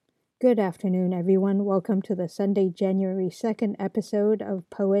Good afternoon, everyone. Welcome to the Sunday, January 2nd episode of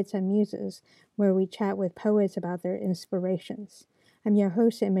Poets and Muses, where we chat with poets about their inspirations. I'm your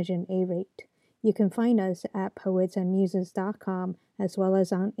host, Imogen A-Rate. You can find us at poetsandmuses.com as well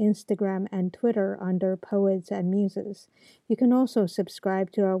as on Instagram and Twitter under Poets and Muses. You can also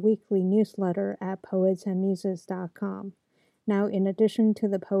subscribe to our weekly newsletter at poetsandmuses.com. Now, in addition to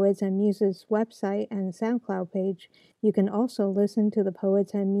the Poets and Muses website and SoundCloud page, you can also listen to the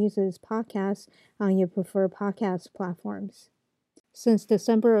Poets and Muses podcast on your preferred podcast platforms. Since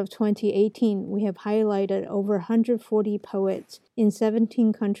December of 2018, we have highlighted over 140 poets in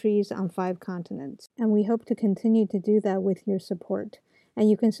 17 countries on 5 continents, and we hope to continue to do that with your support.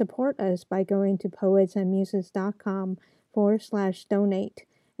 And you can support us by going to poetsandmuses.com/donate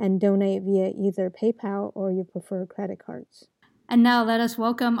and donate via either PayPal or your preferred credit cards. And now let us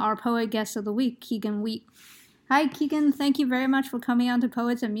welcome our poet guest of the week, Keegan Wheat. Hi, Keegan. Thank you very much for coming on to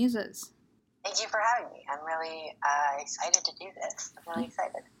Poets and Muses. Thank you for having me. I'm really excited to do this. I'm really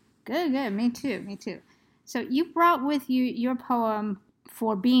excited. Good. Me too. So you brought with you your poem,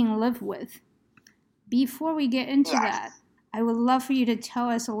 For Being Lived With. Before we get into that, I would love for you to tell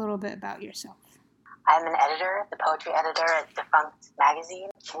us a little bit about yourself. I'm an editor, the poetry editor at Defunct Magazine,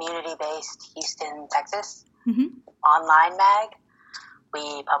 community-based Houston, Texas, online mag.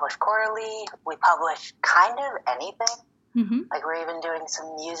 We publish quarterly. We publish kind of anything. Like we're even doing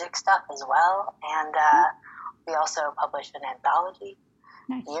some music stuff as well. And we also publish an anthology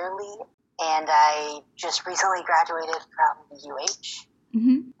yearly. And I just recently graduated from UH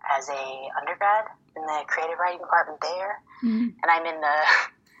as a undergrad in the creative writing department there. And I'm in the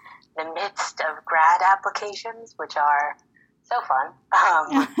midst of grad applications, which are so fun.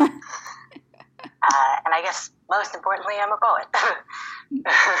 And I guess most importantly, I'm a poet.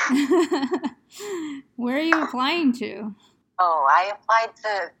 Where are you applying to? Oh, I applied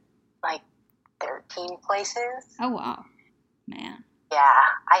to like 13 places. Oh, wow. Man. Yeah,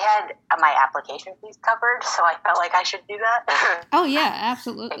 I had my application fees covered, so I felt like I should do that. Oh, yeah,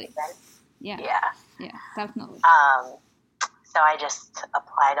 absolutely. Yeah, definitely. So I just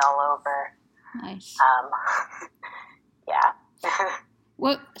applied all over. Nice. Yeah.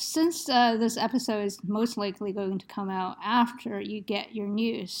 Well, since this episode is most likely going to come out after you get your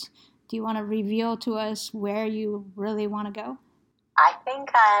news, do you want to reveal to us where you really want to go? I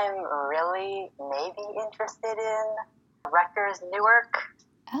think I'm really maybe interested in Rutgers, Newark.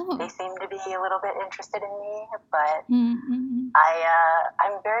 Oh. They seem to be a little bit interested in me, but I'm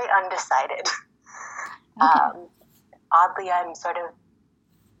very undecided. Okay. Oddly, I'm sort of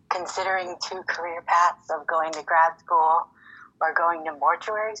considering 2 career paths of going to grad school or going to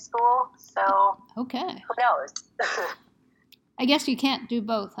mortuary school, so okay. Who knows? I guess you can't do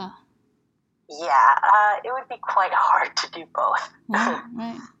both, huh? Yeah, it would be quite hard to do both.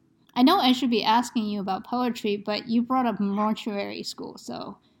 Right. I know I should be asking you about poetry, but you brought up mortuary school,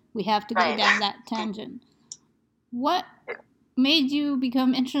 so we have to go down that tangent. What made you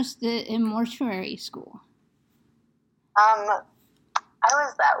become interested in mortuary school? I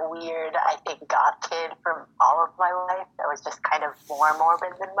was that weird, I think, goth kid from all of my life that was just kind of more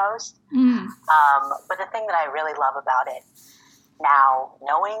morbid than most. But the thing that I really love about it now,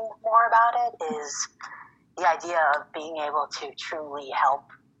 knowing more about it, is the idea of being able to truly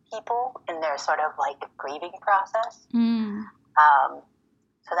help people in their sort of like grieving process. So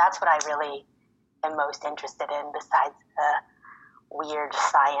that's what I really am most interested in, besides the weird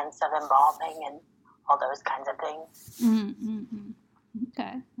science of embalming and all those kinds of things.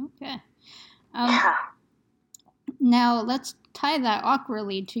 Okay. Now let's tie that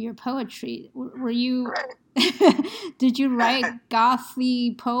awkwardly to your poetry. Were you? Did you write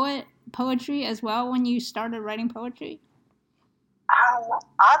gothy poetry as well when you started writing poetry?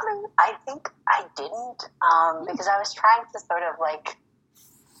 Oddly, I think I didn't, because I was trying to sort of like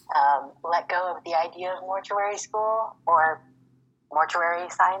let go of the idea of mortuary school or mortuary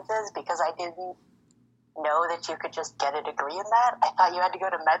sciences, because I didn't know that you could just get a degree in that. I thought you had to go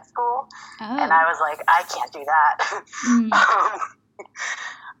to med school, and I was like, I can't do that.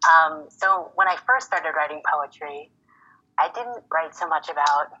 So when I first started writing poetry, I didn't write so much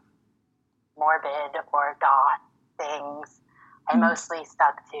about morbid or goth things. I mostly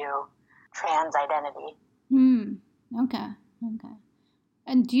stuck to trans identity. Okay.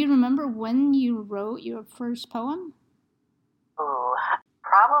 And do you remember when you wrote your first poem? Ooh,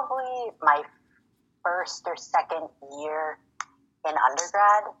 probably my first or second year in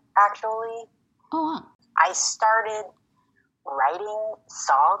undergrad, actually. Oh, wow. I started writing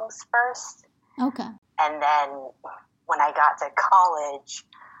songs first. Okay. And then when I got to college,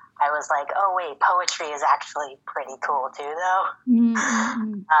 I was like, oh wait, poetry is actually pretty cool too, though.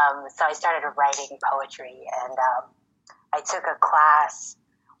 Mm-hmm. So I started writing poetry, and I took a class,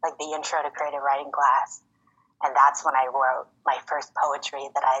 like the Intro to Creative Writing class, and that's when I wrote my first poetry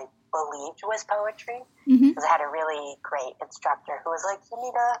that I believed was poetry, because I had a really great instructor who was like, you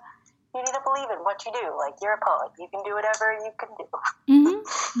need to believe in what you do. Like, you're a poet. You can do whatever you can do.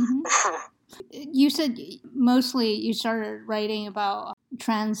 You said mostly you started writing about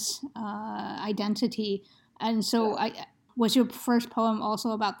trans identity, and so was your first poem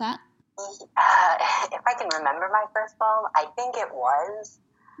also about that? If I can remember my first poem, I think it was.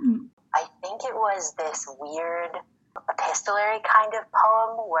 I think it was this weird epistolary kind of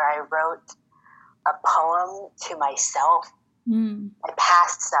poem where I wrote a poem to myself, my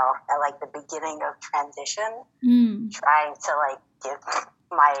past self, at like the beginning of transition, trying to like give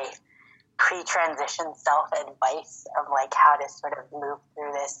my pre-transition self advice of like how to sort of move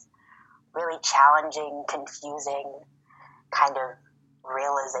through this really challenging, confusing kind of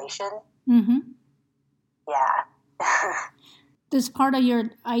realization. Yeah. This part of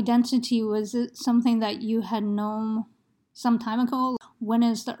your identity, was it something that you had known some time ago? When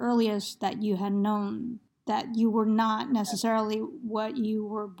is the earliest that you had known that you were not necessarily what you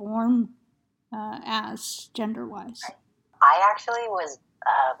were born as, gender-wise? I actually was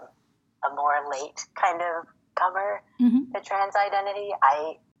a more late kind of comer to trans identity.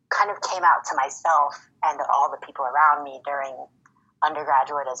 I kind of came out to myself and all the people around me during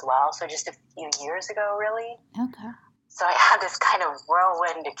undergraduate as well. So just a few years ago, really. Okay. So I had this kind of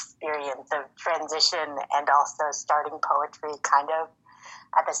whirlwind experience of transition and also starting poetry kind of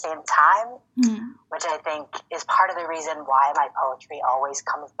at the same time, which I think is part of the reason why my poetry always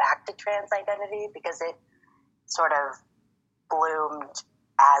comes back to trans identity, because it sort of bloomed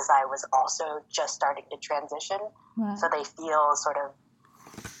as I was also just starting to transition. Right. So they feel sort of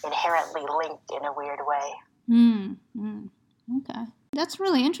inherently linked in a weird way. Okay. That's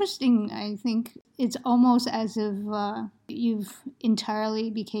really interesting. I think it's almost as if you've entirely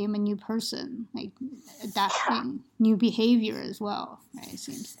became a new person, like adapting new behavior as well, right? It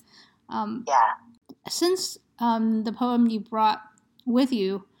seems. Since the poem you brought with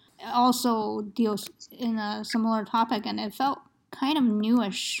you also deals in a similar topic, and it felt kind of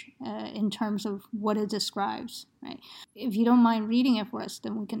newish in terms of what it describes, right? If you don't mind reading it for us,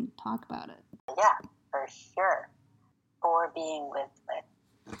 then we can talk about it. Yeah, for sure. For being lived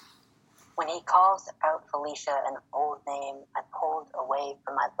with. When he calls out Felicia, an old name I pulled away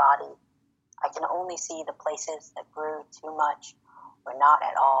from my body, I can only see the places that grew too much or not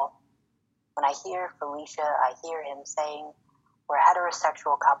at all. When I hear Felicia, I hear him saying, we're a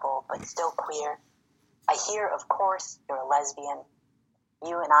heterosexual couple, but still queer. I hear, of course, you're a lesbian.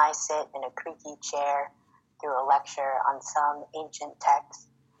 You and I sit in a creaky chair through a lecture on some ancient text.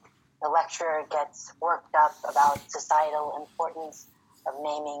 The lecturer gets worked up about societal importance of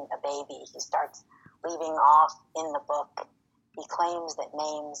naming a baby. He starts leaving off in the book. He claims that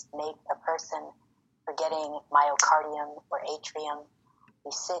names make a person, forgetting myocardium or atrium.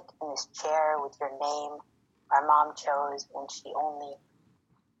 We sit in this chair with your name our mom chose when she only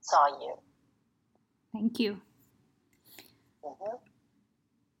saw you. Thank you.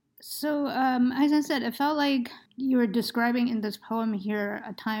 So, as I said, it felt like you were describing in this poem here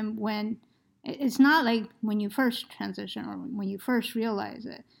a time when it's not like when you first transition or when you first realize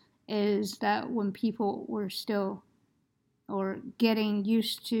it, is that when people were still or getting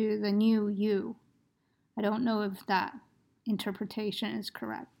used to the new you. I don't know if that interpretation is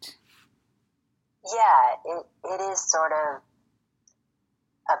correct. Yeah, it is sort of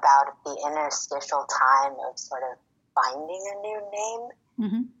about the interstitial time of sort of finding a new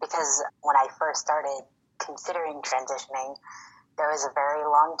name, because when I first started considering transitioning, there was a very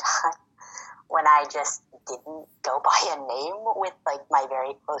long time when I just didn't go by a name with like my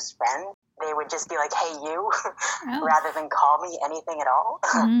very close friends. They would just be like, hey, you, rather than call me anything at all.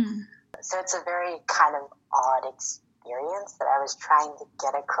 So it's a very kind of odd experience that I was trying to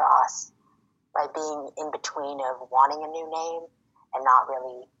get across by being in between of wanting a new name and not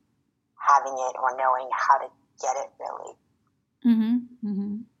really having it or knowing how to get it, really.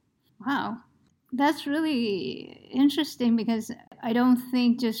 Wow. That's really interesting, because I don't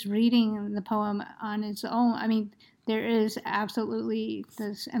think just reading the poem on its own, I mean, there is absolutely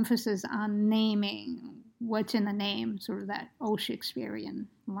this emphasis on naming, what's in the name, sort of that old Shakespearean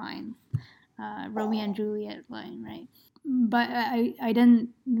line, Romeo and Juliet line, right? But I didn't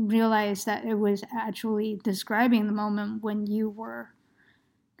realize that it was actually describing the moment when you were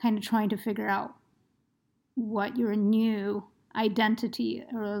kind of trying to figure out what your new identity,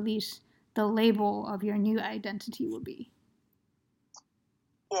 or at least the label of your new identity, would be.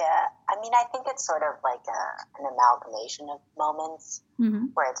 Yeah, I mean, I think it's sort of like an amalgamation of moments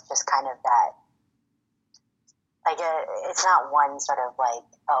where it's just kind of that, like, it's not one sort of like,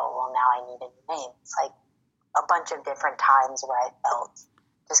 oh, well, now I need a new name. It's like a bunch of different times where I felt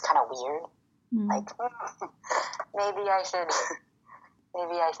just kind of weird. Like, maybe I should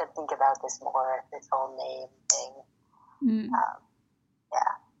think about this more, this whole name thing.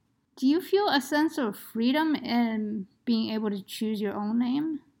 Yeah. Do you feel a sense of freedom in being able to choose your own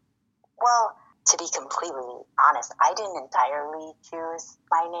name? Well, to be completely honest, I didn't entirely choose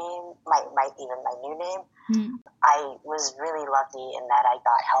my name, even my new name. I was really lucky in that I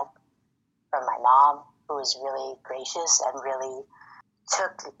got help from my mom, who was really gracious and really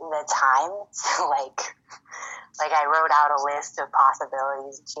took the time to like I wrote out a list of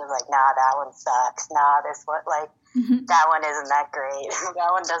possibilities. And she was like, nah, that one sucks. Nah, this one, that one isn't that great.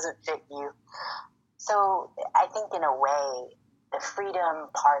 That one doesn't fit you. So I think in a way, the freedom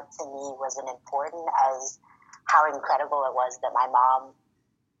part to me wasn't important as how incredible it was that my mom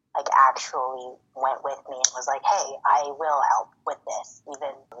actually went with me and was like, hey, I will help with this,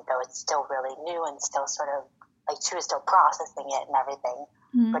 even though it's still really new and still sort of she was still processing it and everything,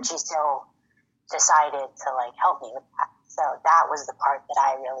 but she still decided to help me with that. So that was the part that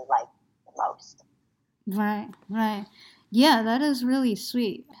I really liked the most. Right. Yeah, that is really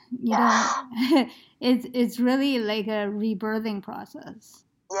sweet. You know, it's really like a rebirthing process.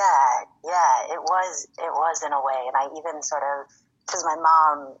 Yeah, it was in a way, and I even sort of, because my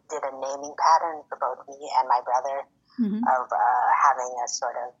mom did a naming pattern for both me and my brother of having a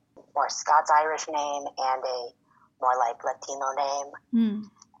sort of more Scots-Irish name and a more Latino name.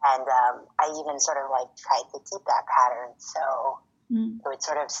 And I even sort of tried to keep that pattern so it would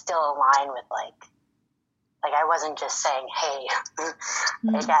sort of still align with I wasn't just saying, hey,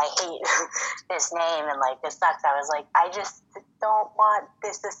 I hate this name and this sucks. I was like, I just don't want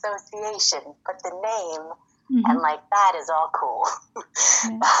this association, but the name and that is all cool.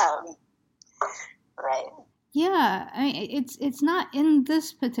 Right. Yeah, I mean, it's not in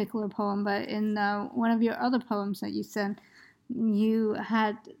this particular poem, but in one of your other poems that you sent, you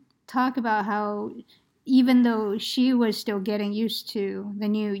had talked about how even though she was still getting used to the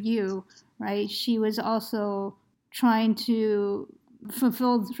new you, right, she was also trying to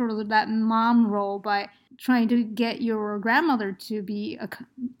fulfill sort of that mom role by trying to get your grandmother to be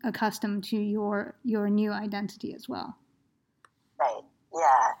accustomed to your new identity as well. Right,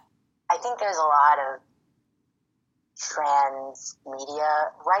 yeah. I think there's a lot of trans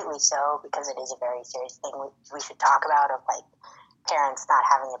media, rightly so, because it is a very serious thing we should talk about, of parents not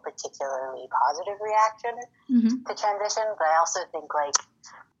having a particularly positive reaction to transition. But I also think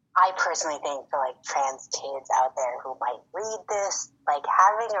I personally think for trans kids out there who might read this,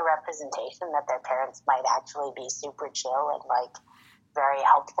 having a representation that their parents might actually be super chill and very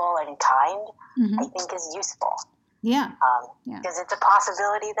helpful and kind, I think is useful. Yeah. Because it's a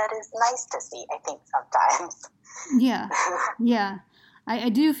possibility that is nice to see, I think, sometimes. Yeah. I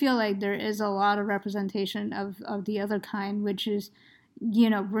do feel like there is a lot of representation of the other kind, which is,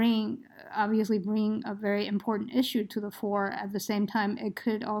 bring a very important issue to the fore. At the same time, it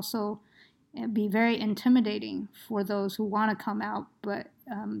could also be very intimidating for those who want to come out but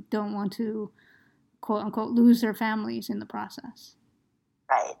don't want to, quote unquote, lose their families in the process.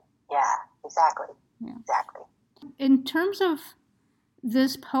 Right. Yeah, exactly. Yeah. Exactly. In terms of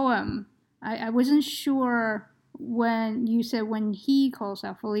this poem, I wasn't sure when you said when he calls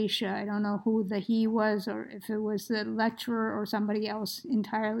out Felicia. I don't know who the he was, or if it was the lecturer or somebody else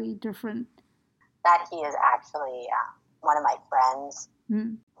entirely different. That he is actually one of my friends.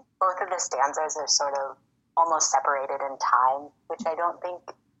 Both of the stanzas are sort of almost separated in time, which I don't think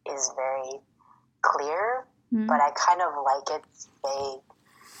is very clear, but I kind of like its vague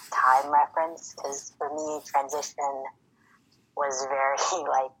time reference, because for me, transition was very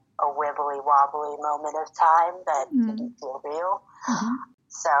a wibbly wobbly moment of time that didn't feel real.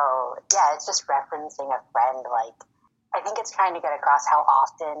 So yeah, it's just referencing a friend. I think it's trying to get across how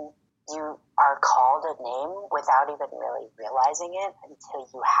often you are called a name without even really realizing it until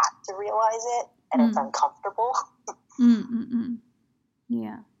you have to realize it, and it's uncomfortable.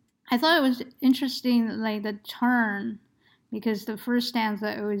 Yeah, I thought it was interesting, the turn, because the first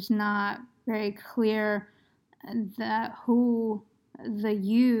stanza, it was not very clear that who the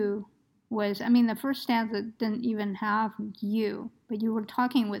you was. I mean, the first stanza didn't even have you, but you were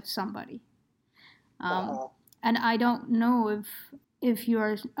talking with somebody. And I don't know if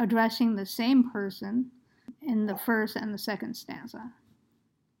you're addressing the same person in the first and the second stanza.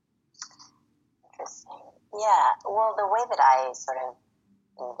 Interesting. Yeah, well, the way that I sort of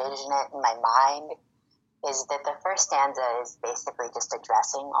envision it in my mind is that the first stanza is basically just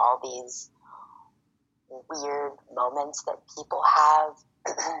addressing all these weird moments that people have.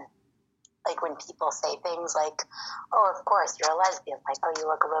 Like when people say things like, oh, of course, you're a lesbian. Like, oh, you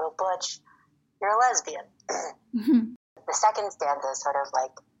look a little butch. You're a lesbian. Mm-hmm. The second stanza sort of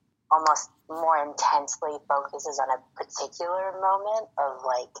like almost more intensely focuses on a particular moment of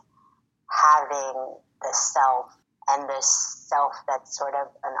like having the self, and this self that's sort of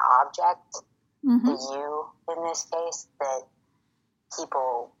an object, mm-hmm. the you in this case, that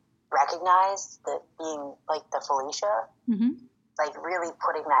people recognize, that being like the Felicia, mm-hmm. like really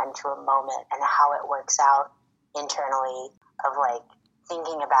putting that into a moment and how it works out internally of like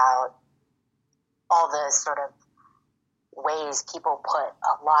thinking about all the sort of ways people put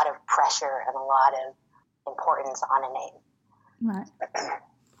a lot of pressure and a lot of importance on a name. Right.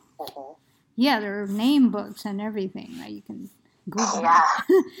 Mm-hmm. Yeah, there are name books and everything, right? You can Google. Yeah.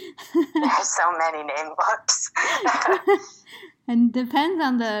 There's so many name books. And depends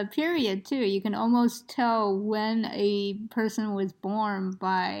on the period too. You can almost tell when a person was born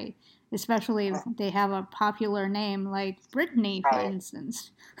by, especially if they have a popular name like Britney, for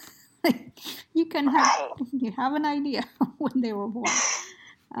instance. You can you have an idea when they were born.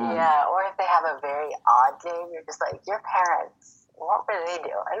 Yeah, or if they have a very odd name, you're just like, your parents, what were they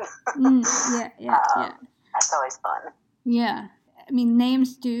doing? Yeah. That's always fun. Yeah. I mean,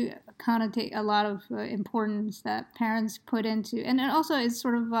 names do connotate a lot of importance that parents put into, and also it's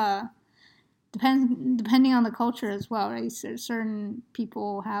sort of depending on the culture as well, right? So certain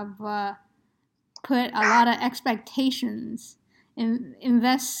people have put a lot of expectations,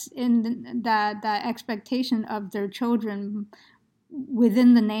 invest in that expectation of their children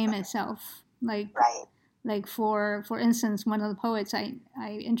within the name itself. Like for instance, one of the poets I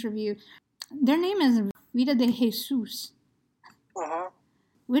interviewed, their name is Vida de Jesus. Mm-hmm.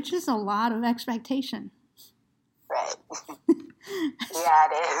 Which is a lot of expectation. Right. Yeah,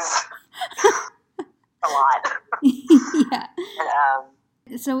 it is. A lot.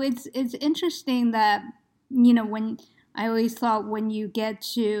 Yeah. So it's interesting that, when I always thought when you get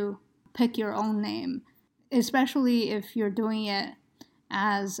to pick your own name, especially if you're doing it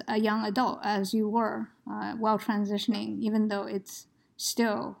as a young adult, as you were, while transitioning, even though it's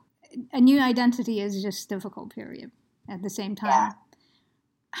still a new identity is just difficult, period. At the same time,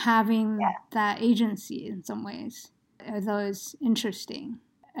 having that agency in some ways, although it's interesting.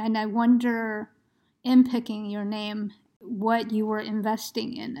 And I wonder, in picking your name, what you were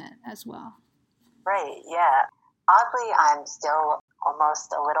investing in it as well. Right, yeah. Oddly, I'm still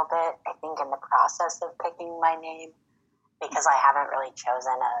almost a little bit, I think, in the process of picking my name, because I haven't really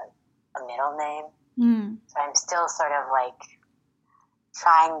chosen a middle name. Mm. So I'm still sort of like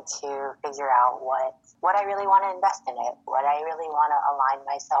trying to figure out what I really want to invest in it, what I really want to align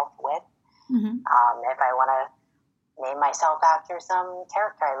myself with. Mm-hmm. If I want to name myself after some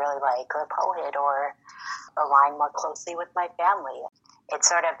character I really like, or poet, or align more closely with my family. It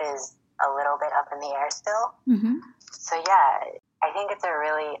sort of is a little bit up in the air still. Mm-hmm. So yeah, I think it's a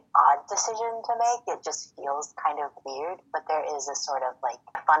really odd decision to make. It just feels kind of weird, but there is a sort of like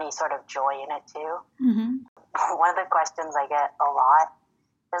funny sort of joy in it too. Mm-hmm. One of the questions I get a lot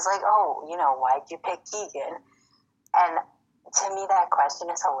is like, oh, why'd you pick Keegan? And to me, that question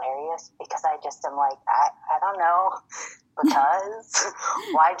is hilarious, because I just am like, I don't know. Because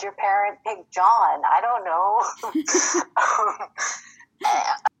why'd your parent pick John? I don't know.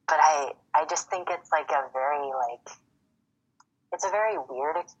 But I just think it's like it's a very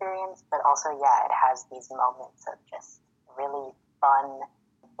weird experience, but also, it has these moments of just really fun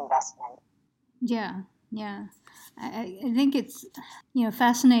investment. Yeah. I think it's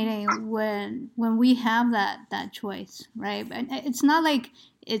fascinating when we have that choice, right? It's not like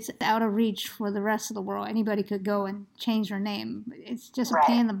it's out of reach for the rest of the world. Anybody could go and change their name. It's just a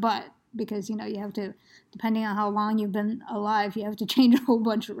pain in the butt, because you have to, depending on how long you've been alive, you have to change a whole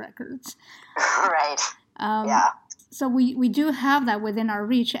bunch of records. Right. So we do have that within our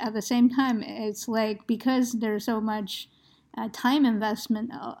reach. At the same time, it's like, because there's so much time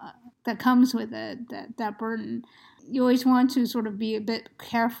investment that comes with it, that burden, you always want to sort of be a bit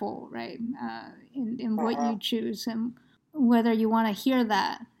careful, right, in what you choose, and whether you want to hear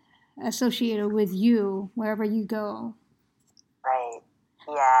that associated with you wherever you go. Right.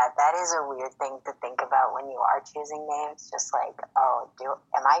 Yeah, that is a weird thing to think about when you are choosing names. Just like,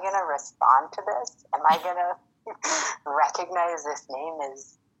 am I going to respond to this? Am I going to recognize this name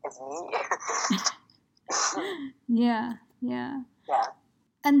as me? Yeah.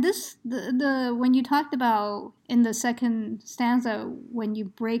 And this, the when you talked about in the second stanza, when you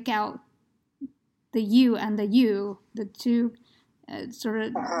break out the you and the you, the two sort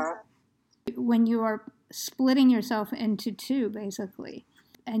of, when you are splitting yourself into two, basically,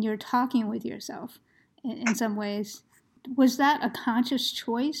 and you're talking with yourself in some ways. Was that a conscious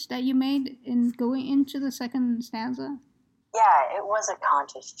choice that you made in going into the second stanza? Yeah, it was a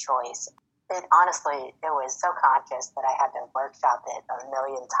conscious choice. Honestly, it was so conscious that I had to workshop it a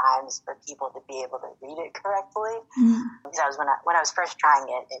million times for people to be able to read it correctly. Mm. Because when I was first trying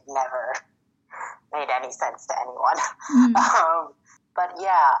it, it never made any sense to anyone. Mm. But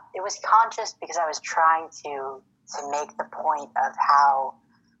yeah, it was conscious because I was trying to make the point of how,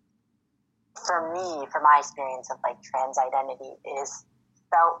 for me, for my experience of like trans identity, is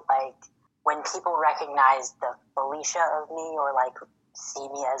felt like when people recognize the Felicia of me or like see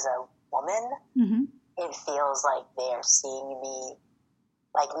me as a woman, mm-hmm. it feels like they're seeing me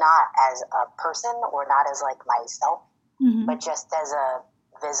like not as a person or not as like myself, mm-hmm. but just as a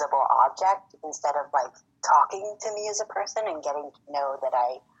visible object instead of like talking to me as a person and getting to know that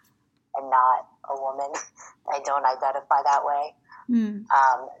I am not a woman. I don't identify that way. Mm.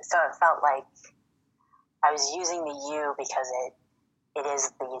 So it felt like I was using the you because it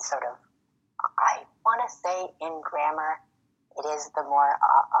is the sort of, I want to say in grammar, it is the more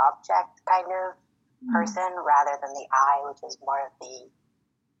object kind of person rather than the I, which is more of the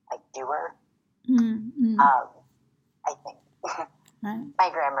like doer. I think. Right. My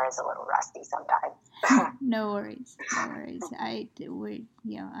grammar is a little rusty sometimes. No worries.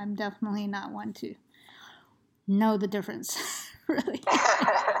 I'm definitely not one to know the difference, really.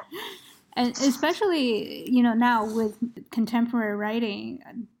 And especially, now with contemporary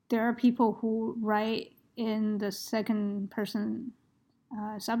writing, there are people who write in the second person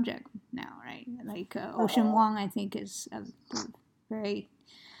subject now, right? Like Ocean Vuong, I think, is a very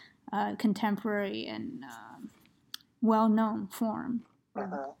contemporary and well-known form.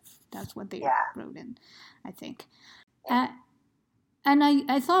 That's what they wrote in, I think. And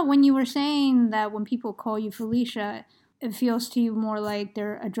I thought when you were saying that when people call you Felicia, it feels to you more like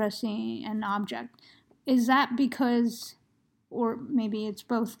they're addressing an object. Is that because, or maybe it's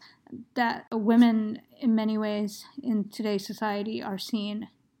both, that women in many ways in today's society are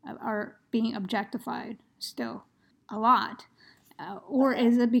being objectified still a lot? Or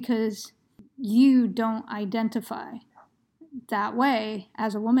is it because you don't identify that way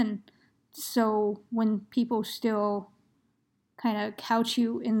as a woman, so when people still kind of couch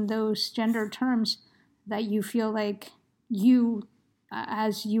you in those gender terms, that you feel like you,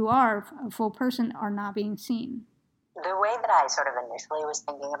 as you are a full person, are not being seen? The way that I sort of initially was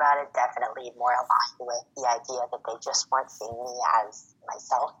thinking about it definitely more aligned with the idea that they just weren't seeing me as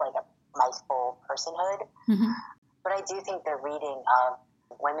myself, like my full personhood. Mm-hmm. But I do think the reading of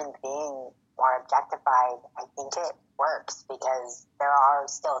women being more objectified, I think it works because there are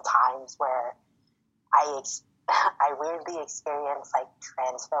still times where I weirdly experience like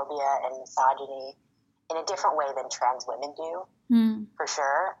transphobia and misogyny in a different way than trans women do, for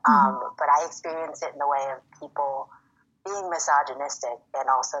sure. But I experience it in the way of people being misogynistic and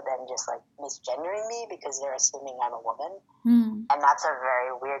also then just like misgendering me because they're assuming I'm a woman. And that's a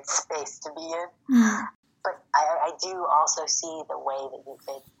very weird space to be in. But I do also see the way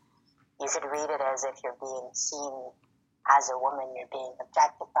that you could read it as if you're being seen as a woman, you're being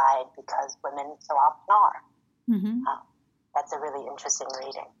objectified because women so often are. Mm-hmm. That's a really interesting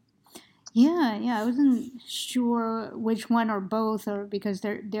reading. Yeah, I wasn't sure which one or both, or because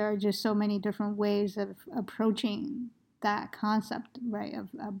there are just so many different ways of approaching that concept, right, of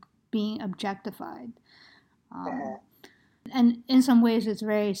being objectified. And in some ways it's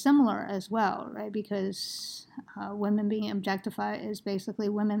very similar as well, right, because women being objectified is basically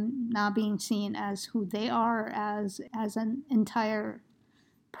women not being seen as who they are as an entire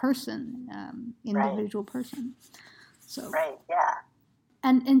person, individual person. So right, yeah.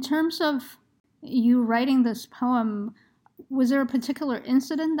 And in terms of you writing this poem, was there a particular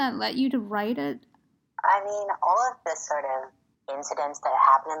incident that led you to write it? I mean, all of the sort of incidents that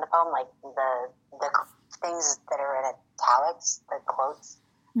happen in the poem, like the things that are in italics, the quotes,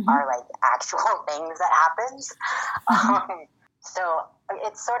 are like actual things that happens. So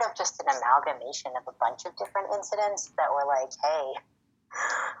it's sort of just an amalgamation of a bunch of different incidents that were like, hey,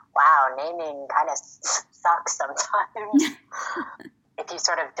 wow, naming kind of sucks sometimes. If you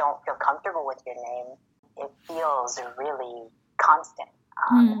sort of don't feel comfortable with your name, it feels really constant,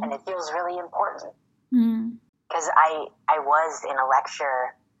 and it feels really important. Because I was in a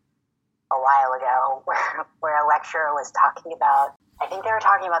lecture a while ago where a lecturer was talking about, I think they were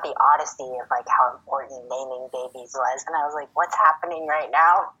talking about the Odyssey of like how important naming babies was, and I was like, what's happening right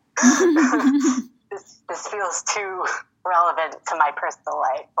now? This feels too relevant to my personal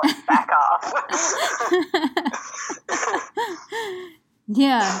life. Let's back off.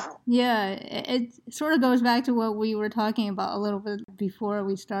 Yeah. It sort of goes back to what we were talking about a little bit before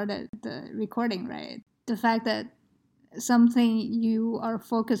we started the recording, right? The fact that something you are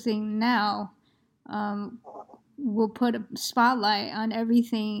focusing now will put a spotlight on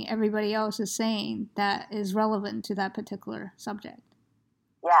everything everybody else is saying that is relevant to that particular subject.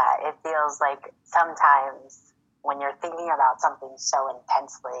 Yeah, it feels like sometimes when you're thinking about something so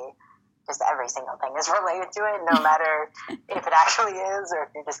intensely, just every single thing is related to it, no matter if it actually is or if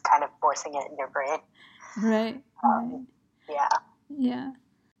you're just kind of forcing it in your brain. Right. Yeah.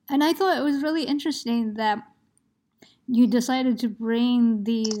 And I thought it was really interesting that you decided to bring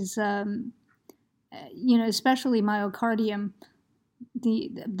these, especially myocardium,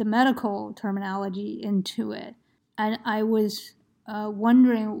 the medical terminology into it. And I was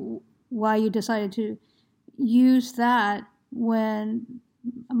wondering why you decided to use that when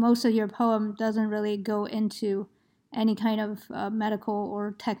most of your poem doesn't really go into any kind of medical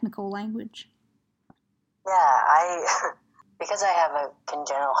or technical language. Yeah, because I have a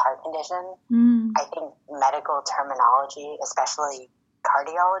congenital heart condition, I think medical terminology, especially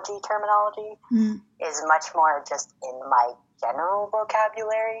cardiology terminology, is much more just in my general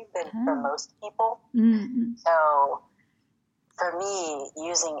vocabulary than for most people. So for me,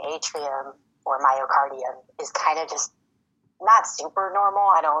 using atrium or myocardium is kind of just not super normal.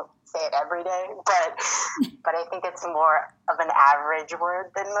 I don't say it every day, but I think it's more of an average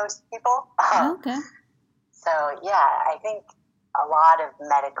word than most people. Okay. So yeah, I think a lot of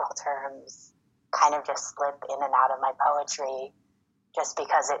medical terms kind of just slip in and out of my poetry just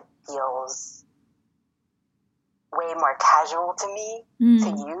because it feels way more casual to me to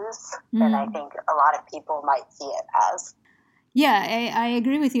use than I think a lot of people might see it as. Yeah, I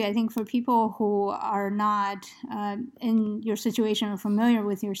agree with you. I think for people who are not in your situation or familiar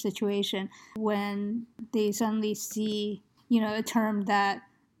with your situation, when they suddenly see, a term that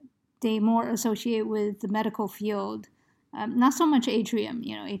they more associate with the medical field, not so much atrium.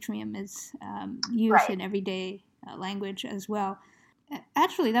 Atrium is used in everyday language as well.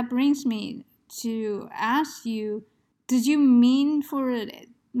 Actually, that brings me to ask you, did you mean for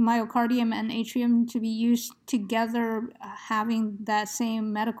myocardium and atrium to be used together, having that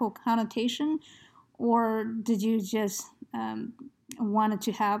same medical connotation, or did you just wanted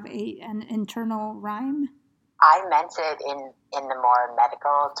to have an internal rhyme? I meant it in the more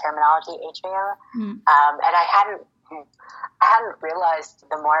medical terminology, atrium, and I hadn't realized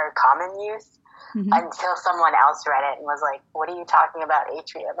the more common use until someone else read it and was like, "What are you talking about,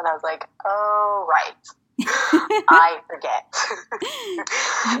 atrium?" And I was like, "Oh, right." I forget.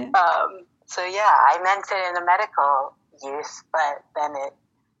 So yeah, I meant it in a medical use, but then it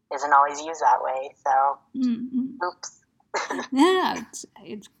isn't always used that way. So, oops. Yeah,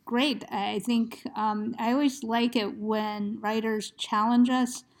 it's great. I think I always like it when writers challenge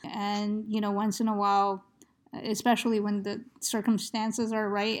us, and once in a while, especially when the circumstances are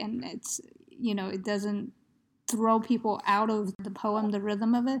right, and it's it doesn't throw people out of the poem, the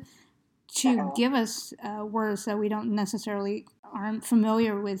rhythm of it, to give us words that we don't necessarily aren't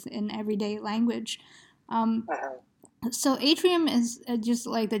familiar with in everyday language. So atrium is just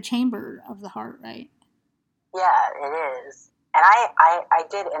like the chamber of the heart, right? Yeah, it is. And I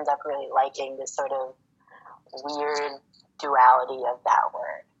did end up really liking this sort of weird duality of that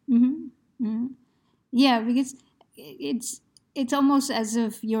word. Yeah, because it's almost as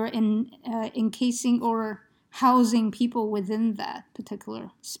if you're encasing or housing people within that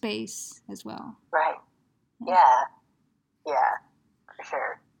particular space as well. Right. Yeah, for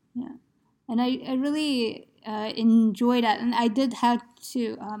sure. Yeah, and I really enjoy that, and I did have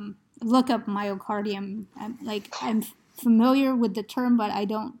to look up myocardium. I'm familiar with the term, but I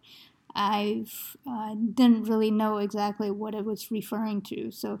didn't really know exactly what it was referring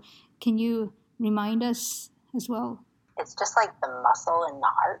to. So, can you remind us as well? It's just like the muscle in the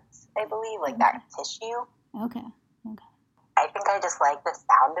heart, I believe, like that tissue. Okay. I think I just like the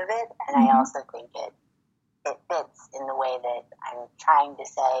sound of it, and I also think it fits in the way that I'm trying to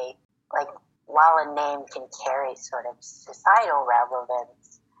say, like, while a name can carry sort of societal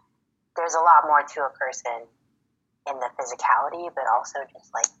relevance, there's a lot more to a person in the physicality, but also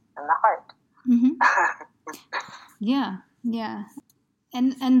just like in the heart. Yeah.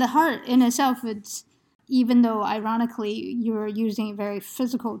 And the heart in itself, it's, even though ironically you're using very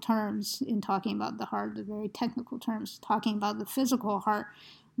physical terms in talking about the heart, the very technical terms talking about the physical heart,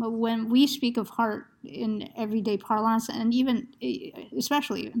 but when we speak of heart in everyday parlance, and even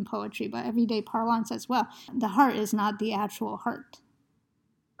especially in poetry, but everyday parlance as well, the heart is not the actual heart.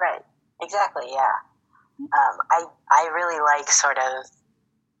 Right. Exactly. Yeah. I really like sort of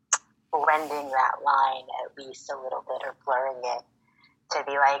blending that line at least a little bit, or blurring it, to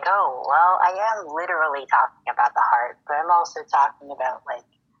be like, oh, well, I am literally talking about the heart, but I'm also talking about like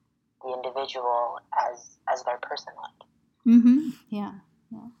the individual as their person. Yeah.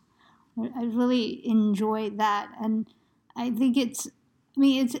 I really enjoy that, and I think it's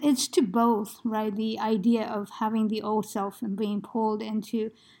to both, right? The idea of having the old self and being pulled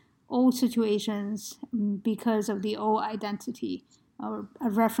into old situations because of the old identity or a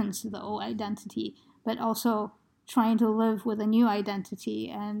reference to the old identity, but also trying to live with a new identity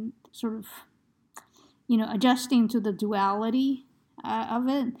and sort of, adjusting to the duality of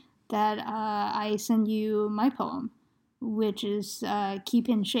it. That I send you my poem, which is Keep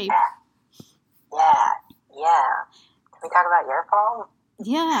in Shape. Yeah. Can we talk about your poem?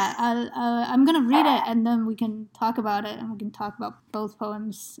 Yeah, I'm going to read it, and then we can talk about it, and we can talk about both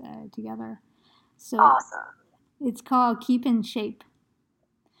poems together. So awesome. It's called Keep in Shape.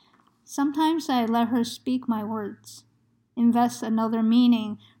 Sometimes I let her speak my words, invest another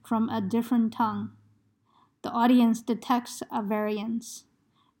meaning from a different tongue. The audience detects a variance,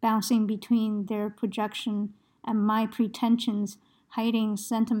 bouncing between their projection and my pretensions, hiding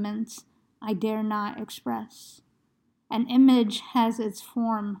sentiments I dare not express. An image has its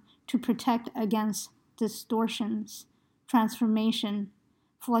form to protect against distortions, transformation,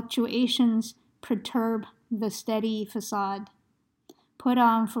 fluctuations perturb the steady facade. Put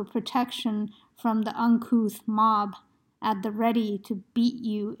on for protection from the uncouth mob at the ready to beat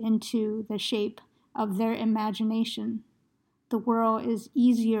you into the shape of their imagination. The world is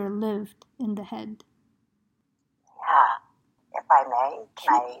easier lived in the head. Yeah. If I may,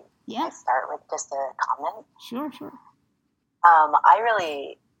 can I start with just a comment? Sure. I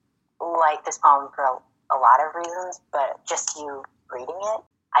really like this poem for a lot of reasons, but just you reading it,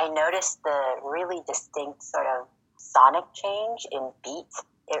 I noticed the really distinct sort of sonic change in beat.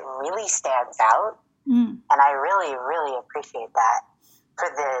 It really stands out, and I really, really appreciate that for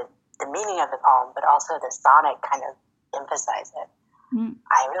the meaning of the poem, but also the sonic kind of emphasize it.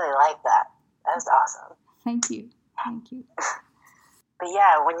 I really like that. That was awesome. Thank you. But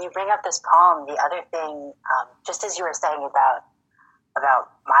yeah, when you bring up this poem, the other thing, just as you were saying about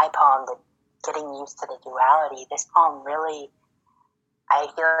my poem, the getting used to the duality, this poem really, I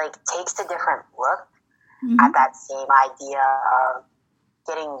feel like, takes a different look at that same idea of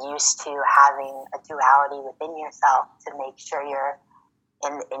getting used to having a duality within yourself to make sure you're,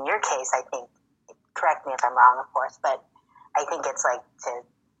 in your case, I think, correct me if I'm wrong, of course, but I think it's like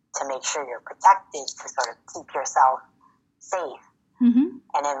to make sure you're protected, to sort of keep yourself safe.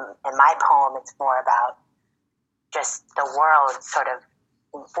 And in my poem, it's more about just the world sort of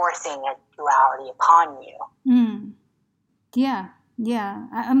enforcing a duality upon you. Yeah.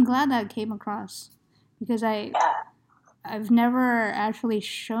 I'm glad that came across, because I've never actually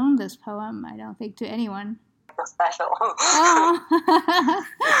shown this poem, I don't think, to anyone. So special.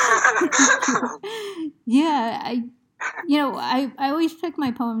 Yeah, I always pick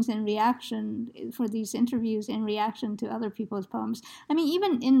my poems in reaction for these interviews, in reaction to other people's poems. I mean,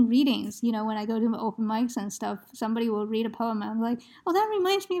 even in readings, when I go to open mics and stuff, somebody will read a poem, and I'm like, oh, that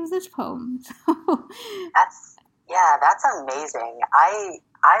reminds me of this poem. So that's amazing.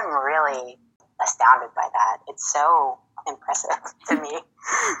 I'm really astounded by that. It's so impressive to me.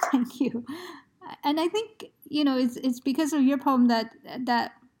 Thank you. And I think, it's because of your poem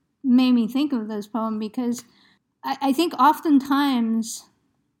that made me think of this poem, because I think oftentimes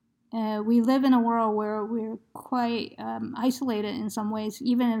we live in a world where we're quite isolated in some ways,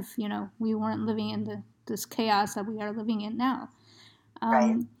 even if, we weren't living in this chaos that we are living in now.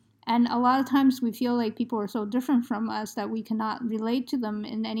 Right. And a lot of times we feel like people are so different from us that we cannot relate to them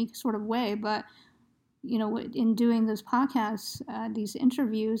in any sort of way. But, in doing this podcast, these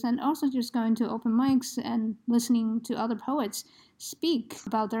interviews, and also just going to open mics and listening to other poets speak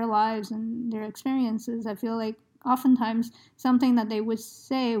about their lives and their experiences, I feel like oftentimes something that they would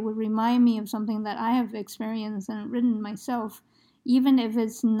say would remind me of something that I have experienced and written myself, even if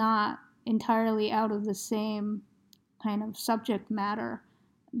it's not entirely out of the same kind of subject matter.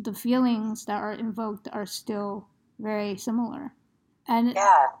 The feelings that are invoked are still very similar. And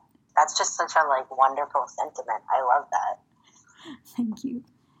yeah, that's just such a wonderful sentiment. I love that. Thank you.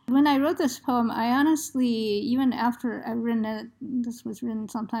 When I wrote this poem, I honestly, even after I've written it, this was written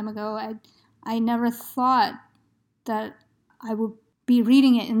some time ago, I never thought that I would be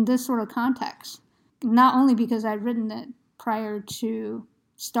reading it in this sort of context. Not only because I'd written it prior to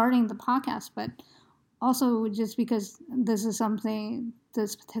starting the podcast, but also just because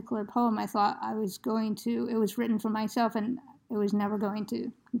this particular poem, I thought it was written for myself, and it was never going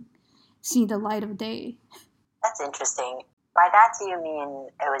to see the light of day. That's interesting. By that, do you mean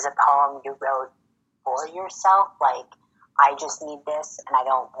it was a poem you wrote for yourself, I just need this and I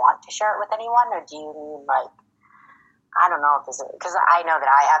don't want to share it with anyone? Or do you mean like, I don't know if this is, because I know that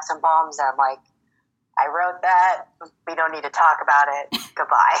I have some poems that I'm like, I wrote that, we don't need to talk about it,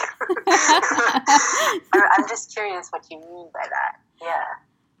 goodbye. I'm just curious what you mean by that. Yeah.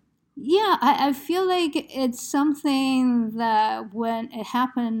 Yeah, I feel like it's something that when it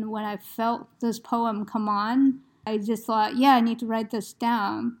happened, when I felt this poem come on, I just thought, yeah, I need to write this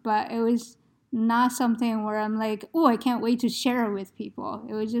down. But it was not something where I'm like, oh, I can't wait to share it with people.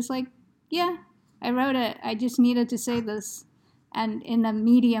 It was just like, yeah, I wrote it. I just needed to say this. And in a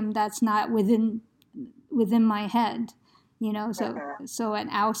medium that's not within my head, so an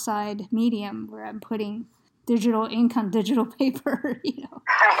outside medium where I'm putting digital ink on digital paper,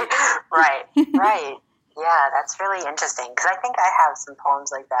 Right. Yeah, that's really interesting because I think I have some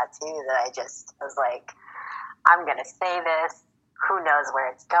poems like that too that I just was like, I'm going to say this. Who knows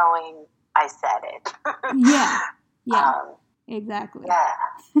where it's going? I said it. Yeah, exactly.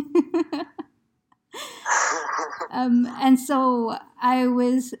 Yeah. And so I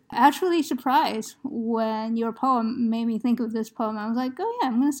was actually surprised when your poem made me think of this poem. I was like, oh yeah,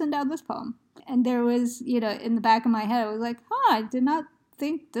 I'm going to send out this poem. And there was, in the back of my head, I was like, I did not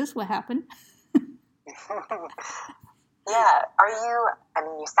think this would happen. Yeah.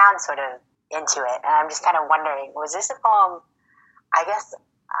 You sound sort of into it. And I'm just kind of wondering, was this a poem? I guess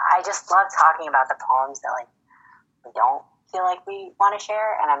I just love talking about the poems that like we don't feel like we want to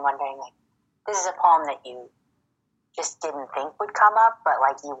share. And I'm wondering, like, this is a poem that you just didn't think would come up, but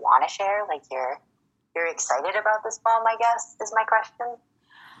like you want to share, like you're excited about this poem, I guess, is my question.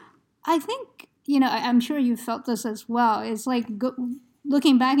 I think, I'm sure you felt this as well. It's like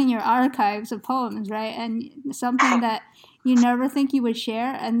looking back in your archives of poems, right? And something that you never think you would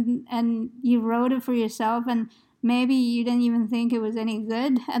share, and you wrote it for yourself, and maybe you didn't even think it was any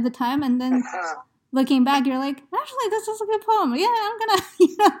good at the time, and then looking back, you're like, actually, this is a good poem. Yeah, I'm gonna,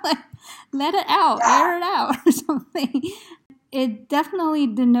 let it out, air it out, or something. It definitely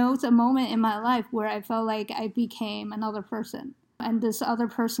denotes a moment in my life where I felt like I became another person. And this other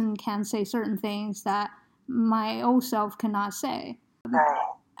person can say certain things that my old self cannot say.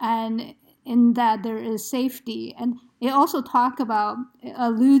 And in that there is safety. And it also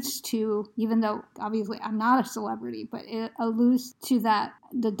alludes to, even though obviously I'm not a celebrity, but it alludes to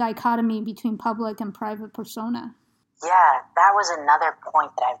the dichotomy between public and private persona. Yeah, that was another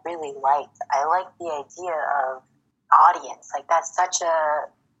point that I really liked. I like the idea of audience. Like that's such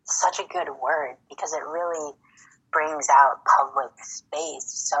a good word because it really brings out public space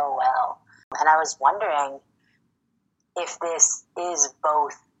so well. And I was wondering if this is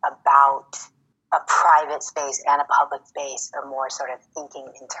both about a private space and a public space, or more sort of thinking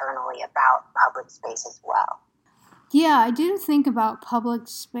internally about public space as well. Yeah, I do think about public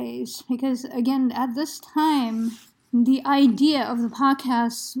space because, again, at this time, the idea of the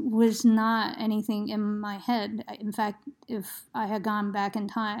podcast was not anything in my head. In fact, if I had gone back in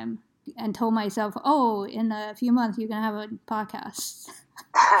time and told myself, in a few months you're going to have a podcast,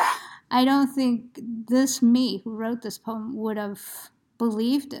 I don't think this me who wrote this poem would have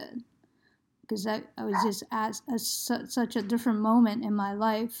believed it, because I was just at such a different moment in my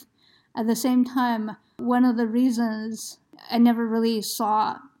life. At the same time, one of the reasons I never really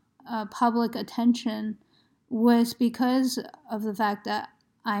saw public attention was because of the fact that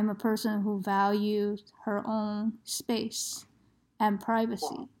I'm a person who values her own space and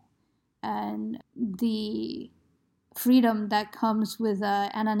privacy and the freedom that comes with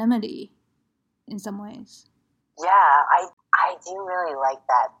anonymity in some ways. Yeah, I do really like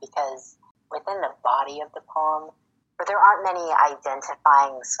that because within the body of the poem, but there aren't many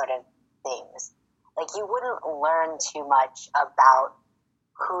identifying sort of things. Like you wouldn't learn too much about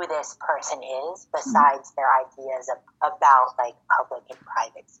who this person is besides their ideas about like public and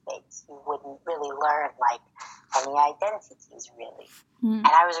private space. You wouldn't really learn like any identities really. And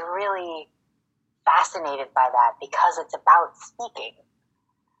I was really fascinated by that because it's about speaking,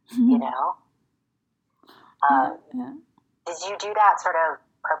 you know? Did you do that sort of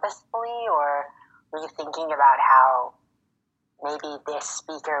purposefully, or were you thinking about how maybe this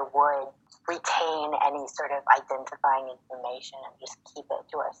speaker would retain any sort of identifying information and just keep it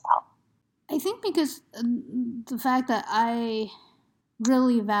to herself? I think because the fact that I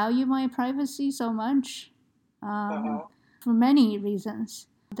really value my privacy so much, for many reasons,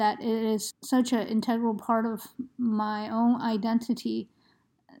 that it is such an integral part of my own identity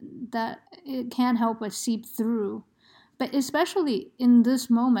that it can't help but seep through. But especially in this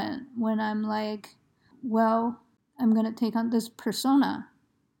moment when I'm like, well, I'm going to take on this persona,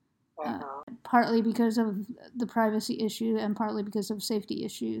 partly because of the privacy issue and partly because of safety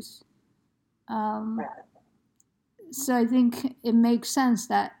issues. So I think it makes sense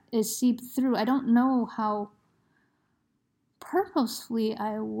that it seeped through. I don't know how purposefully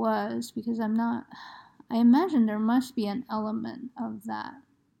I was, because I'm not. I imagine there must be an element of that,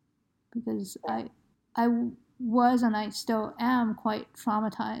 because I was and I still am quite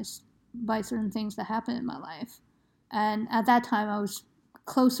traumatized by certain things that happened in my life. And at that time, I was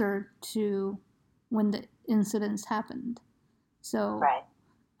closer to when the incidents happened. So right.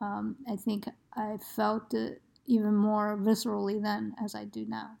 I think I felt it even more viscerally then as I do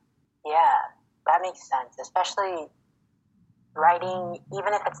now. Yeah, that makes sense, especially writing,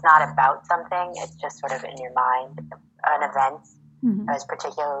 even if it's not about something, it's just sort of in your mind, an event that was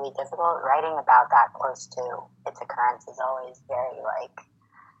particularly difficult. Writing about that close to its occurrence is always very,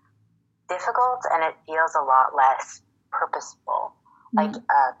 difficult, and it feels a lot less purposeful,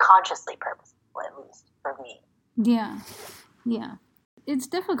 consciously purposeful, at least for me. Yeah. It's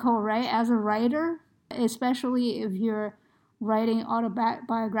difficult, right, as a writer, especially if you're writing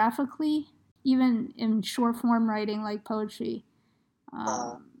autobiographically, even in short form writing like poetry.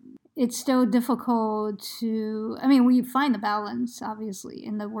 It's still difficult to, we find the balance, obviously,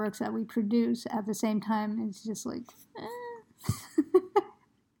 in the works that we produce. At the same time, it's just like,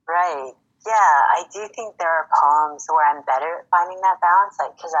 Right. Yeah, I do think there are poems where I'm better at finding that balance,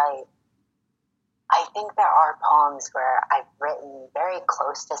 because I think there are poems where I've written very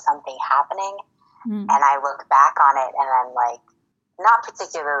close to something happening, and I look back on it and I'm not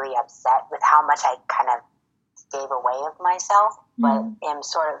particularly upset with how much I kind of gave away of myself, but am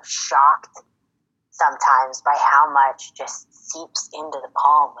sort of shocked sometimes by how much just seeps into the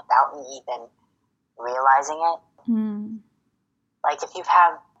poem without me even realizing it. If you've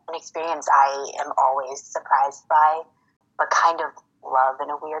had an experience I am always surprised by, but kind of love in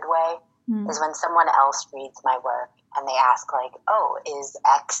a weird way, is when someone else reads my work and they ask, oh, is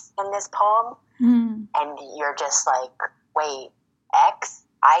X in this poem? And you're just like, wait, X?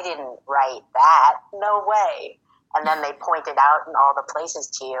 I didn't write that. No way. And then they point it out in all the places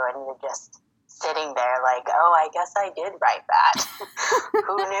to you, and you're just sitting there like, oh, I guess I did write that.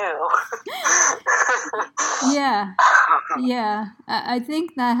 Who knew? Yeah. I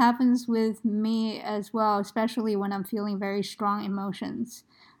think that happens with me as well, especially when I'm feeling very strong emotions,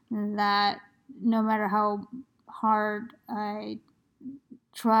 that no matter how hard I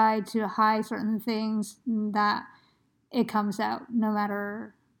try to hide certain things, that it comes out no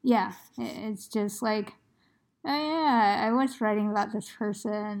matter, it's just like, oh yeah, I was writing about this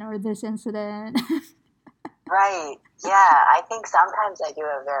person or this incident. Right. Yeah, I think sometimes I do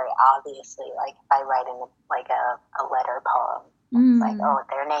it very obviously, if I write in a letter poem. It's oh,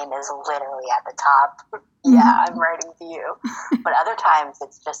 their name is literally at the top. Yeah, I'm writing to you. But other times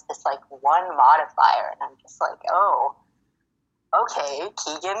it's just this one modifier, and I'm just like, oh, okay,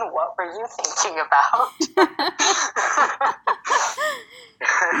 Keegan, what were you thinking about?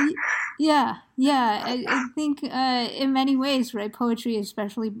 I think in many ways, right, poetry,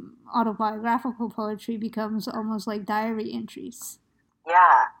 especially autobiographical poetry, becomes almost like diary entries.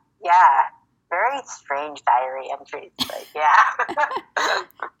 Yeah. Very strange diary entries, but yeah.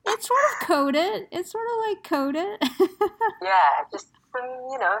 It's sort of coded. It's sort of coded. Yeah, just some,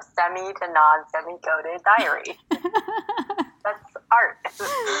 semi to non-semi-coded diary. That's art.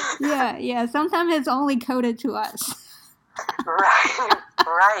 Yeah. Sometimes it's only coded to us.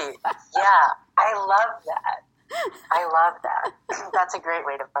 Right. Yeah, I love that. That's a great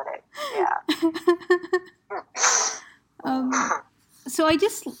way to put it. Yeah. So I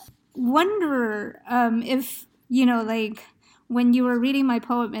just wonder if, when you were reading my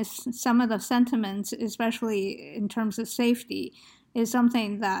poem, if some of the sentiments, especially in terms of safety, is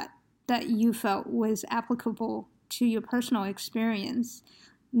something that you felt was applicable to your personal experience,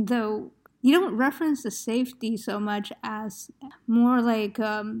 though you don't reference the safety so much as more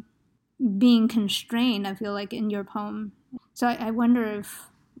being constrained, I feel like, in your poem. So I wonder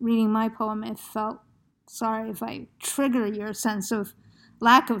if reading my poem, it felt, sorry if I trigger your sense of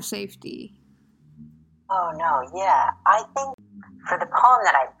lack of safety. Oh, no, yeah. I think for the poem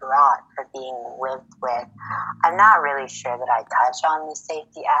that I brought for being lived with, I'm not really sure that I touch on the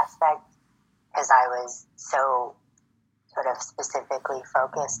safety aspect, because I was so sort of specifically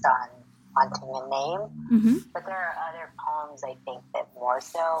focused on wanting a name. But there are other poems, I think, that more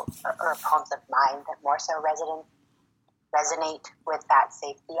so, or poems of mine that more so resonate with that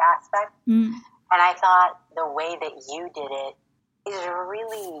safety aspect. And I thought the way that you did it is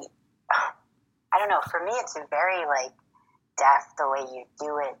really, I don't know, for me it's very deft the way you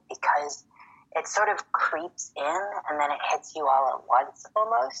do it, because it sort of creeps in and then it hits you all at once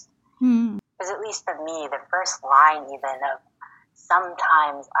almost. Because at least for me, the first line even of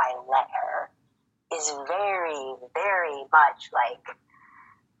 "sometimes I let her" is very, very much like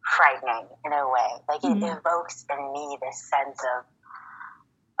frightening in a way. Like it evokes in me this sense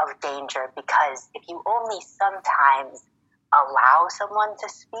of danger, because if you only sometimes allow someone to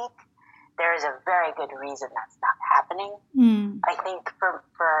speak, there is a very good reason that's not happening. I think for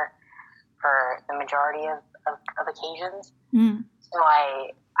the majority of occasions. So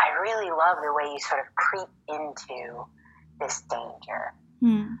I really love the way you sort of creep into this danger,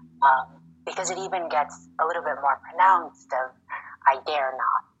 because it even gets a little bit more pronounced of I dare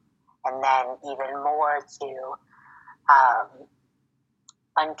not, and then even more to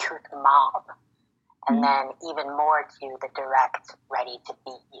uncouth mob, and then even more to the direct ready to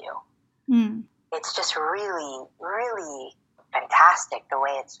beat you. It's just really, really fantastic the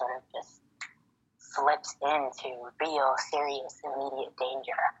way it sort of just slips into real, serious, immediate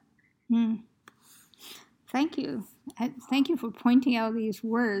danger. Thank you. Thank you for pointing out these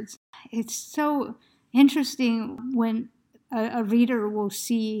words. It's so interesting when a reader will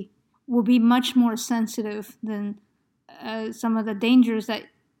be much more sensitive than some of the dangers that,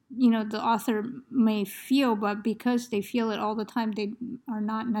 the author may feel, but because they feel it all the time, they are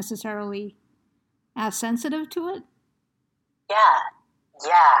not necessarily as sensitive to it.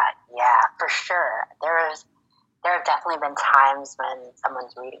 Yeah, for sure. There have definitely been times when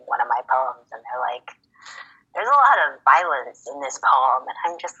someone's reading one of my poems and they're like, there's a lot of violence in this poem, and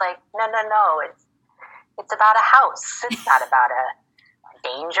I'm just like, no, it's about a house. It's not about a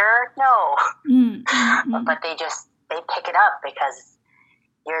danger. No. But they pick it up because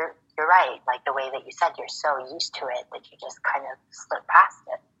you're right. Like the way that you said, you're so used to it that you just kind of slip past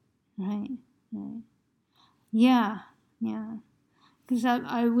it. Right. Yeah. Because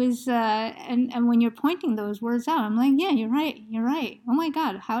I was, and when you're pointing those words out, I'm like, yeah, you're right. Oh my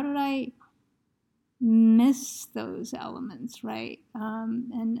God, how did I miss those elements, right?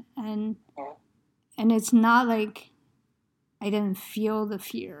 And it's not like I didn't feel the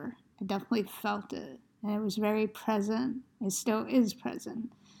fear. I definitely felt it, and it was very present. It still is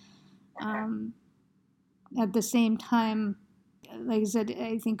present. At the same time, like I said,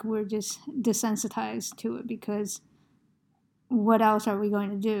 I think we're just desensitized to it because what else are we going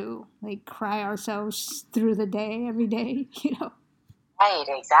to do? Like cry ourselves through the day, every day, Right,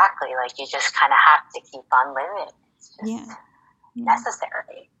 exactly. Like you just kind of have to keep on living. It's just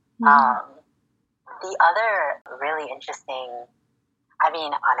necessary. Yeah. The other really interesting,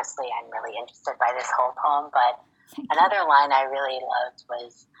 honestly, I'm really interested by this whole poem, but another line I really loved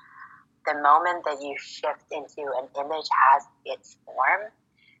was the moment that you shift into an image has its form,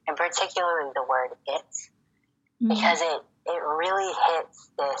 and particularly the word it, because it really hits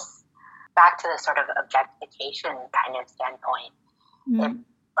this back to the sort of objectification kind of standpoint. It,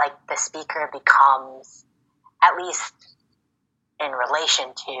 like the speaker becomes, at least in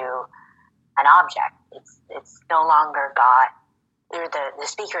relation to an object, it's no longer the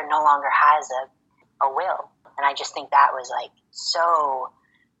speaker no longer has a will. And I just think that was like so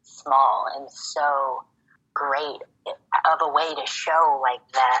small and so great of a way to show like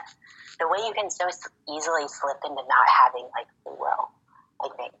that the way you can so easily slip into not having like free will, I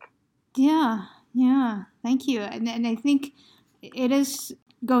think. Yeah. Thank you. And I think it is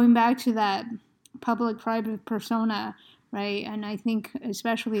going back to that public-private persona, right? And I think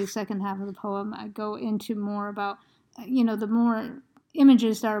especially the second half of the poem, I go into more about, the more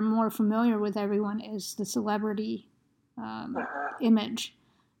images that are more familiar with everyone is the celebrity image.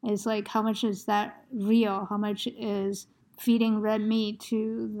 It's like, how much is that real? How much is feeding red meat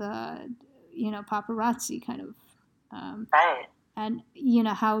to the, paparazzi kind of, right. And,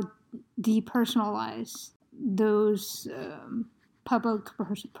 how depersonalized those public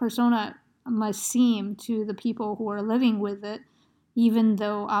persona must seem to the people who are living with it, even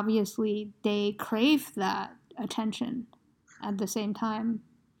though obviously they crave that attention at the same time.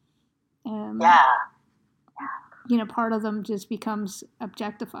 Part of them just becomes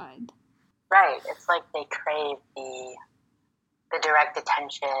objectified. Right. It's like they crave the direct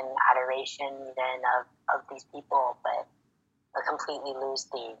attention, adoration even of these people, but completely lose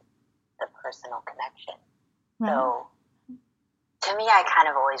the personal connection. Right. So to me, I kind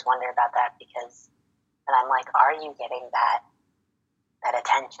of always wonder about that because then I'm like, are you getting that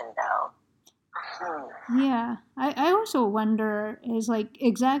attention though? Yeah. I also wonder is like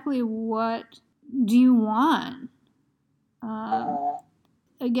exactly what do you want?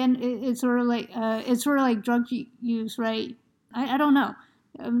 Again, it's sort of like drug use, right? I don't know.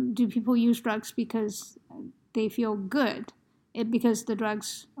 Do people use drugs because they feel good? Because the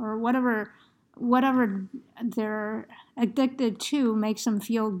drugs or whatever they're addicted to makes them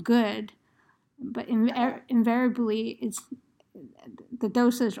feel good, but invariably the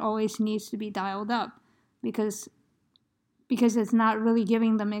dosage always needs to be dialed up because it's not really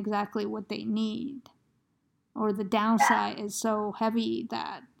giving them exactly what they need, or the downside is so heavy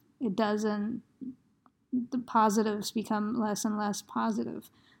that it doesn't. The positives become less and less positive,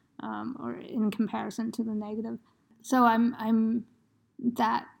 or in comparison to the negative. So I'm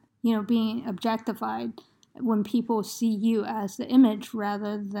that, being objectified when people see you as the image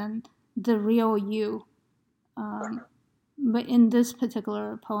rather than the real you. But in this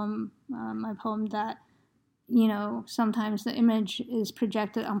particular poem, my poem, that, sometimes the image is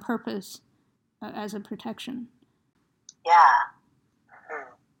projected on purpose as a protection. Yeah.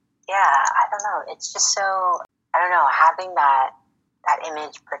 Yeah, I don't know. It's just so, I don't know, having that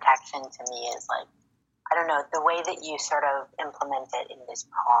image protection to me is like, I don't know, the way that you sort of implement it in this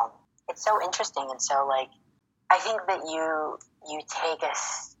poem, it's so interesting. And so, like, I think that you take a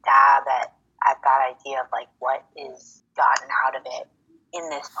stab at that idea of, like, what is gotten out of it in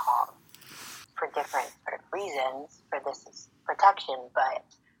this poem for different sort of reasons for this protection. But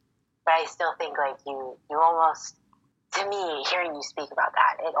I still think, like, you almost, to me, hearing you speak about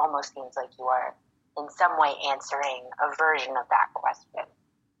that, it almost seems like you are in some way answering a version of that question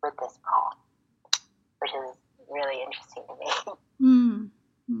with this poem, which is really interesting to me.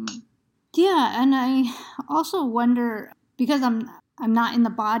 Mm-hmm. Yeah, and I also wonder, because I'm not in the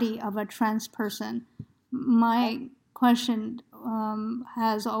body of a trans person, my question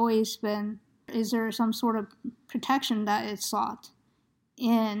has always been, is there some sort of protection that is sought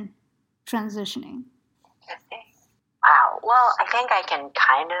in transitioning? Interesting. Wow. Well, I think I can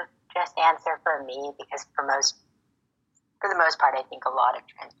kind of just answer for me, because for the most part, I think a lot of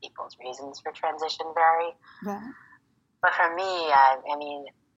trans people's reasons for transition vary. Right. But for me, I mean,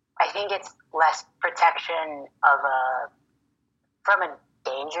 I think it's less protection from a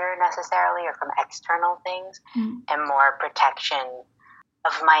danger necessarily, or from external things, and more protection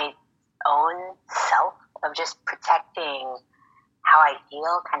of my own self, of just protecting how I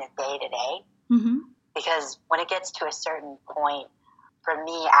feel kind of day to day. Mm-hmm. Because when it gets to a certain point, for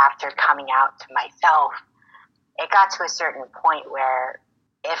me, after coming out to myself, it got to a certain point where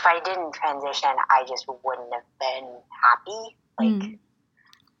if I didn't transition, I just wouldn't have been happy,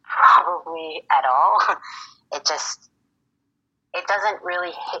 probably at all. It doesn't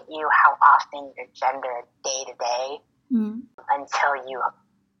really hit you how often you're gendered day to day until you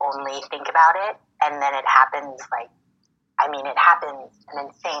only think about it, and then it happens it happens an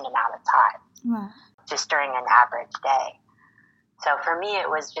insane amount of time, just during an average day. So for me, it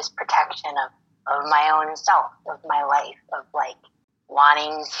was just protection of my own self, of my life, of like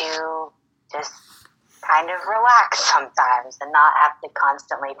wanting to just kind of relax sometimes and not have to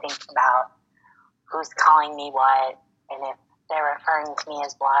constantly think about who's calling me what, and if they're referring to me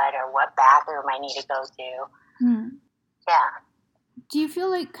as what, or what bathroom I need to go to. Yeah. Do you feel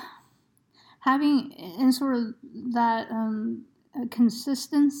like having in sort of that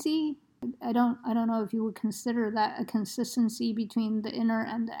consistency, I don't know if you would consider that a consistency between the inner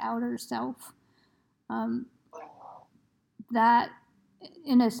and the outer self, that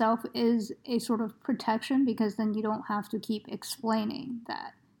in itself is a sort of protection, because then you don't have to keep explaining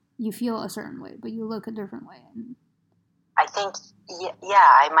that you feel a certain way, but you look a different way. I think,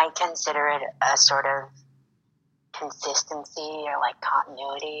 I might consider it a sort of consistency or like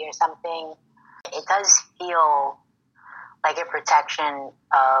continuity or something. It does feel like a protection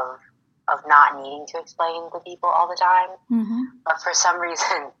of not needing to explain to people all the time. But for some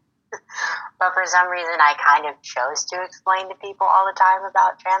reason, I kind of chose to explain to people all the time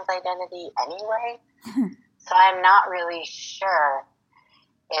about trans identity anyway. So I'm not really sure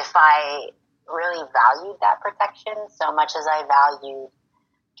if I really valued that protection so much as I valued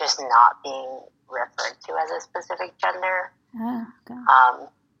just not being referred to as a specific gender.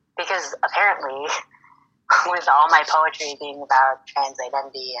 Because apparently, with all my poetry being about trans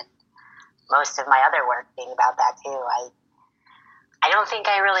identity and most of my other work being about that too, I don't think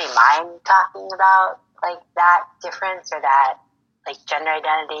I really mind talking about like that difference or that like gender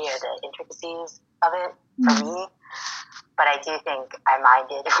identity or the intricacies of it for me. But I do think I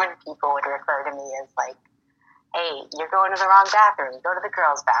minded when people would refer to me as like, hey, you're going to the wrong bathroom, go to the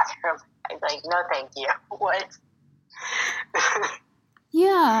girls' bathroom. I was like, no thank you. What?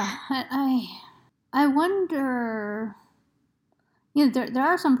 Yeah, I wonder, there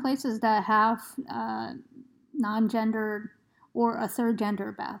are some places that have non-gendered or a third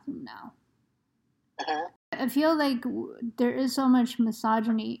gender bathroom now. I feel like there is so much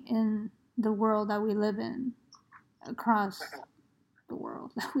misogyny in the world that we live in, across the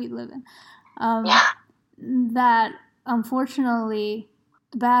world that we live in, that unfortunately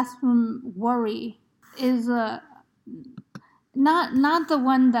the bathroom worry is Not the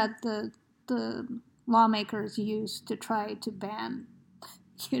one that the lawmakers use to try to ban,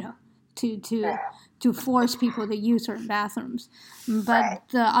 to force people to use certain bathrooms, but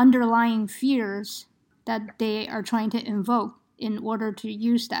the underlying fears that they are trying to invoke in order to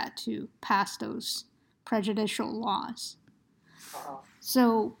use that to pass those prejudicial laws.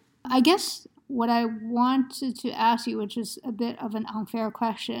 So I guess what I wanted to ask you, which is a bit of an unfair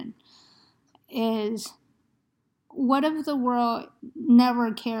question, is what if the world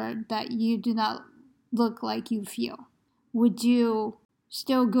never cared that you do not look like you feel? Would you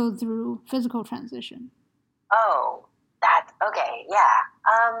still go through physical transition? Oh, that's okay, yeah.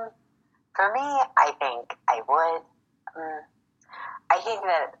 For me, I think I would. I think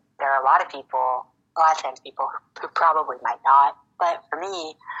that there are a lot of trans people who probably might not. But for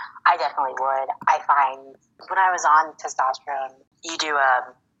me, I definitely would. I find when I was on testosterone, you do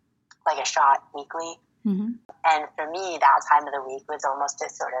a shot weekly. Mm-hmm. And for me, that time of the week was almost a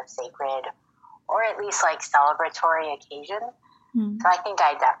sort of sacred or at least celebratory occasion. Mm-hmm. So I think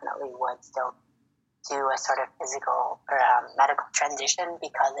I definitely would still do a sort of physical or medical transition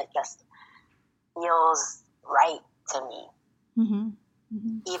because it just feels right to me. Mm-hmm.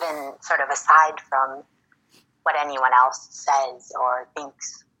 Mm-hmm. Even sort of aside from what anyone else says or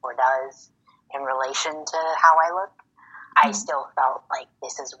thinks or does in relation to how I look, I still felt like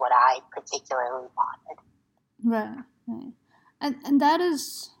this is what I particularly wanted. Right. And that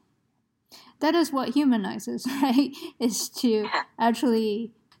is what humanizes, right? Is to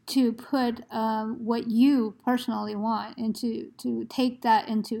actually to put what you personally want and to take that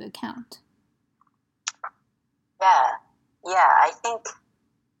into account. Yeah.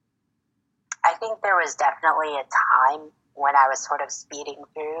 I think there was definitely a time when I was sort of speeding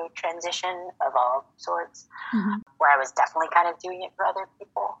through transition of all sorts, mm-hmm. where I was definitely kind of doing it for other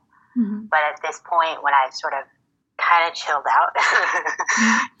people. Mm-hmm. But at this point, when I've sort of kind of chilled out,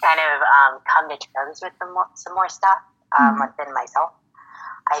 kind of come to terms with some more stuff within myself,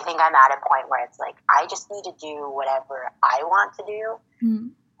 I think I'm at a point where it's like, I just need to do whatever I want to do.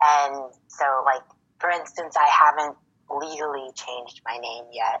 And so, for instance, I haven't legally changed my name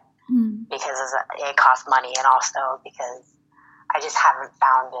yet because it costs money, and also because I just haven't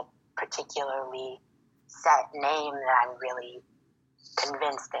found a particularly set name that I'm really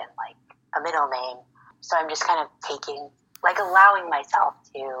convinced in, like a middle name. So I'm just kind of allowing myself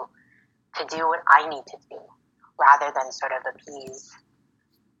to do what I need to do rather than sort of appease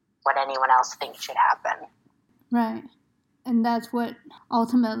what anyone else thinks should happen. Right. And that's what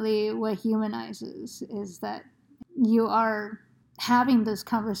ultimately what humanizes, is that you are having this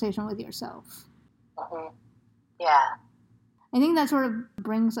conversation with yourself. Mm-hmm. Yeah. I think that sort of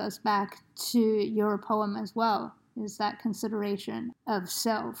brings us back to your poem as well, is that consideration of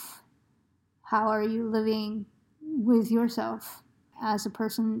self. How are you living with yourself as a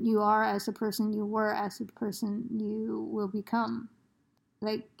person you are, as a person you were, as a person you will become?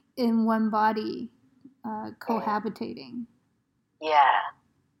 Like in one body, cohabitating. Yeah,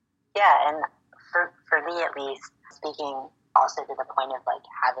 and for me at least, speaking also to the point of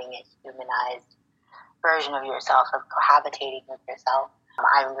having a humanized version of yourself, of cohabitating with yourself,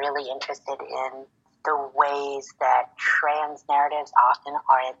 I'm really interested in the ways that trans narratives often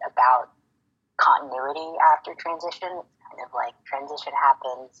aren't about continuity after transition. It's kind of like transition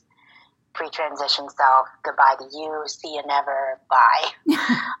happens, pre-transition self, goodbye to you, see you never, bye.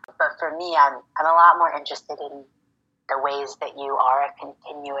 But for me, I'm a lot more interested in the ways that you are a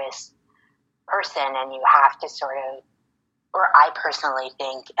continuous person, and you have to sort of, or I personally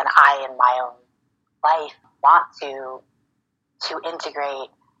think, and I in my own life want to integrate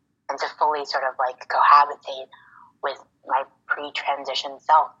and to fully sort of cohabitate with my pre-transition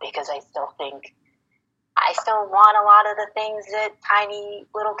self, because I still think I still want a lot of the things that tiny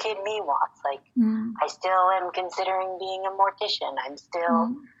little kid me wants. I still am considering being a mortician. I'm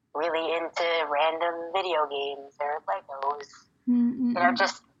still really into random video games or Legos. You know,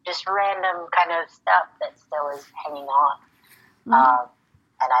 just random kind of stuff that still is hanging on. And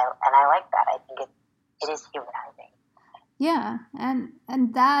I like that. I think it is humanizing. Yeah,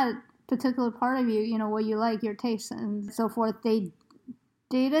 and that particular part of you, what you like, your tastes and so forth, they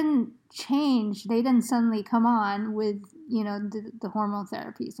didn't change. They didn't suddenly come on with, the hormone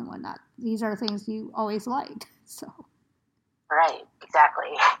therapies and whatnot. These are things you always liked. So. Right, exactly.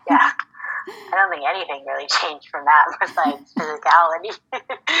 Yeah. I don't think anything really changed from that besides physicality.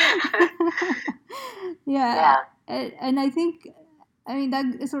 Yeah. And I think,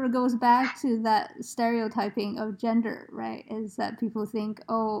 that sort of goes back to that stereotyping of gender, right? Is that people think,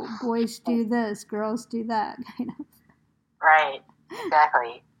 oh, boys do this, girls do that, kind of. Right,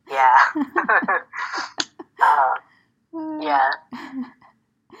 exactly. Yeah. Yeah.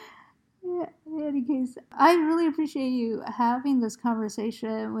 Yeah, in any case, I really appreciate you having this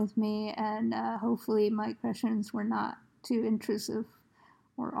conversation with me, and hopefully my questions were not too intrusive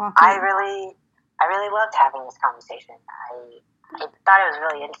or awkward. I really loved having this conversation. I thought it was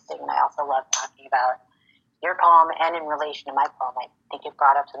really interesting, and I also loved talking about your poem, and in relation to my poem, I think it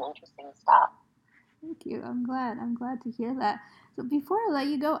brought up some interesting stuff. Thank you. I'm glad to hear that. So before I let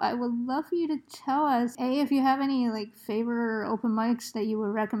you go, I would love for you to tell us, A, if you have any like favorite open mics that you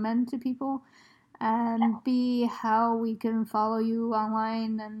would recommend to people, and B, how we can follow you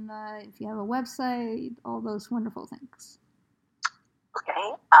online, and if you have a website, all those wonderful things.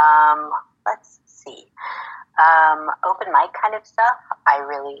 Okay. Let's see. Open mic kind of stuff. I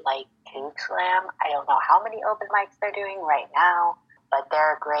really like Cube Slam. I don't know how many open mics they're doing right now, but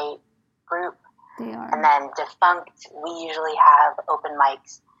they're a great group. They are. And then Defunct, we usually have open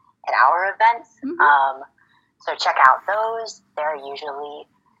mics at our events. Mm-hmm. So check out those. They're usually,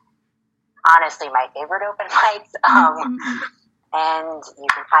 honestly, my favorite open mics. Mm-hmm. And you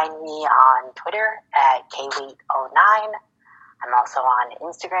can find me on Twitter at kwheat09. I'm also on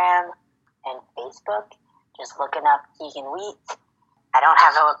Instagram and Facebook, just looking up Keegan Wheat. I don't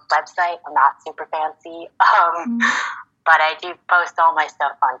have a website. I'm not super fancy. But I do post all my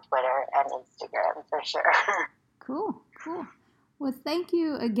stuff on Twitter and Instagram for sure. Cool. Well, thank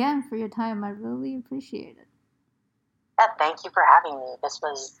you again for your time. I really appreciate it. Yeah, thank you for having me. This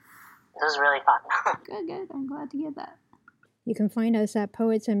was really fun. Good. I'm glad to hear that. You can find us at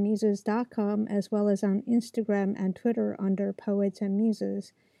poetsandmuses.com as well as on Instagram and Twitter under Poets and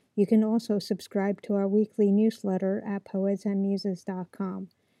Muses. You can also subscribe to our weekly newsletter at poetsandmuses.com.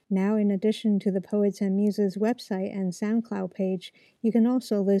 Now, in addition to the Poets and Muses website and SoundCloud page, you can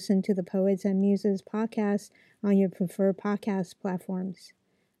also listen to the Poets and Muses podcast on your preferred podcast platforms.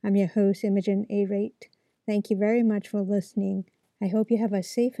 I'm your host, Imogen A. Rate. Thank you very much for listening. I hope you have a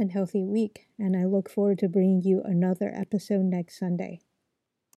safe and healthy week, and I look forward to bringing you another episode next Sunday.